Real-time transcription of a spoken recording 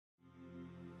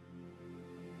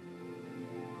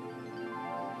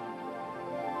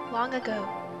Long ago,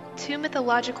 two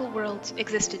mythological worlds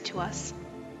existed to us.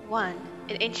 One,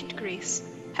 in ancient Greece,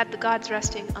 had the gods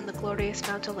resting on the glorious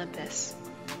Mount Olympus.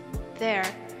 There,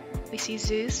 we see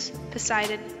Zeus,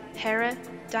 Poseidon, Hera,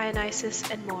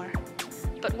 Dionysus, and more.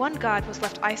 But one god was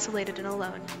left isolated and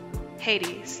alone,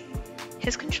 Hades.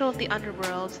 His control of the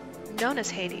underworld, known as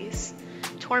Hades,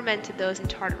 tormented those in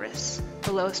Tartarus,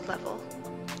 the lowest level.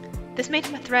 This made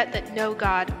him a threat that no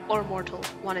god or mortal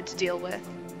wanted to deal with.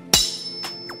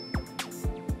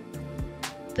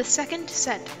 The second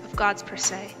set of gods per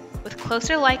se, with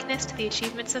closer likeness to the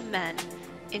achievements of men,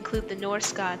 include the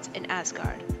Norse gods in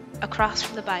Asgard, across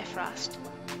from the Bifrost.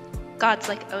 Gods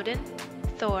like Odin,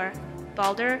 Thor,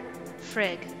 Balder,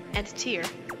 Frigg, and Tyr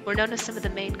were known as some of the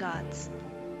main gods.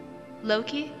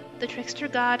 Loki, the trickster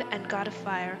god and god of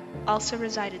fire, also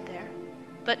resided there,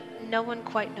 but no one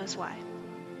quite knows why.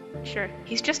 Sure,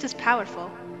 he's just as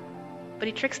powerful, but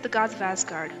he tricks the gods of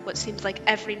Asgard what seems like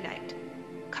every night,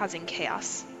 causing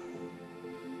chaos.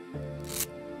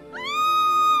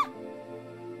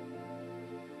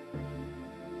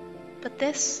 But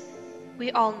this,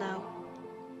 we all know.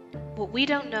 What we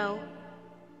don't know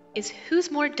is who's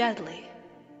more deadly,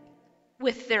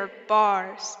 with their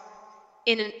bars,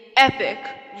 in an epic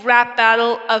rap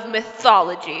battle of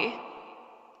mythology.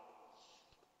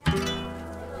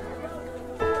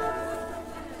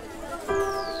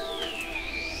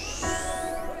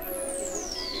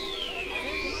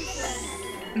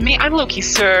 Me, I'm Loki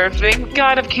serving,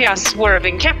 god of chaos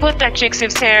swerving. Can't put that chick's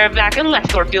hair back unless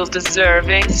Thor feels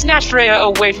deserving. Snatched Freya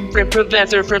away from Thrymm,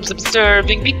 prevents her from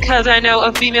subserving. Because I know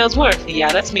a female's worth,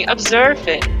 yeah, that's me, observe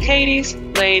it. Hades,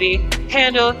 lady,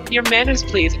 handle your manners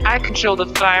please. I control the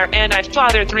fire and I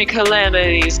father 3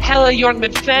 calamities. Hela,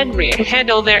 Jormung Fenrir,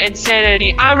 handle their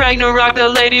insanity. I Ragnarok the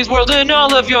ladies' world and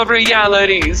all of your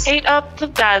realities. Ate up the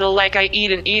battle like I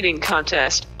eat an eating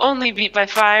contest. Only beat by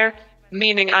fire,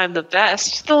 meaning I'm the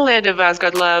best. The land of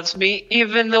Asgard loves me,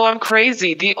 even though I'm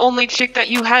crazy. The only chick that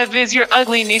you have is your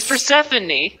ugly niece Persephone.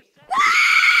 Take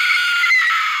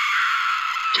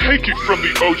it from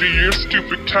the OG, your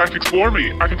stupid tactics for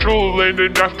me. I control the land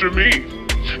named after me.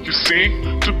 You see,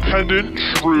 dependent,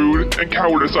 shrewd, and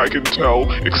cowardice I can tell.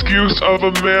 Excuse of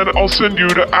a man, I'll send you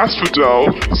to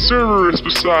Asphodel. Cerberus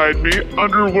beside me,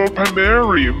 underworld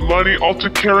primary. Money all to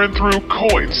Karen through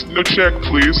coins. No check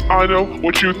please, I know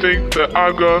what you think that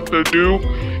I've got to do.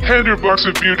 Hand your box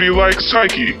of beauty like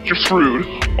Psyche, you're screwed.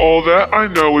 All that I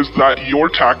know is that your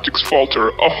tactics falter.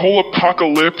 A whole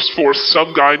apocalypse for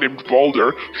some guy named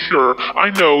Balder. Sure, I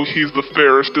know he's the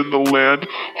fairest in the land.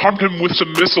 Harmed him with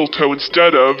some mistletoe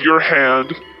instead of your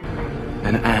hand.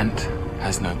 An ant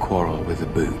has no quarrel with a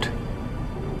boot.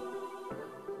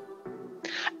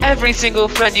 Every single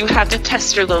friend you have to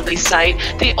test your lonely sight.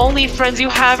 The only friends you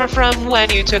have are from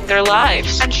when you took their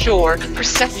lives. And sure,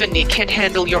 Persephone can't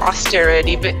handle your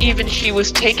austerity, but even she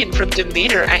was taken from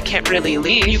Demeter and can't really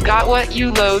leave. You got what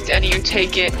you loathed and you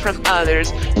take it from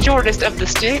others. Shortest of the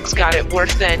sticks got it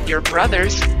worse than your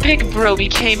brothers. Big bro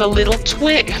became a little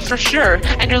twig, for sure.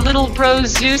 And your little bro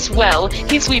Zeus, well,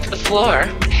 he sweeps the floor.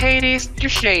 Hades, you're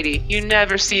shady, you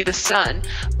never see the sun.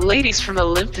 Ladies from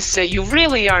Olympus say you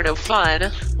really are no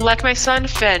fun. Like my son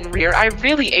Fenrir, I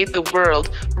really ate the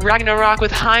world. Ragnarok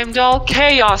with Heimdall,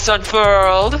 chaos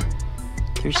unfurled.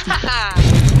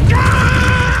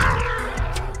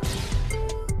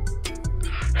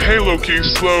 Hey Loki,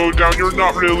 slow down, you're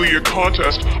not really a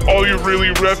contest. All you really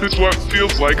rep is what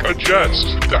feels like a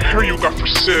jest. That hair you got for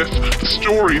Sif, the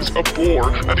story's a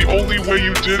bore, and the only way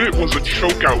you did it was a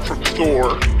chokeout from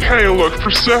Thor. Hey look,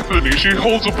 Persephone, she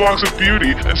holds a box of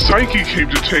beauty, and Psyche came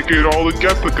to take it all to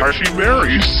get the guy she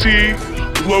married. You see,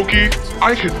 Loki,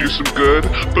 I can do some good,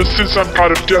 but since I'm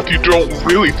god of death, you don't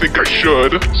really think I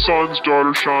should. Sun's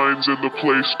daughter shines in the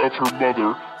place of her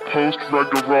mother.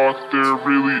 Post-Ragnarok, there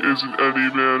really isn't any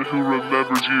man who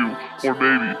remembers you, or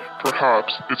maybe,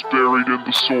 perhaps, it's buried in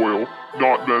the soil,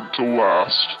 not meant to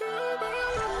last.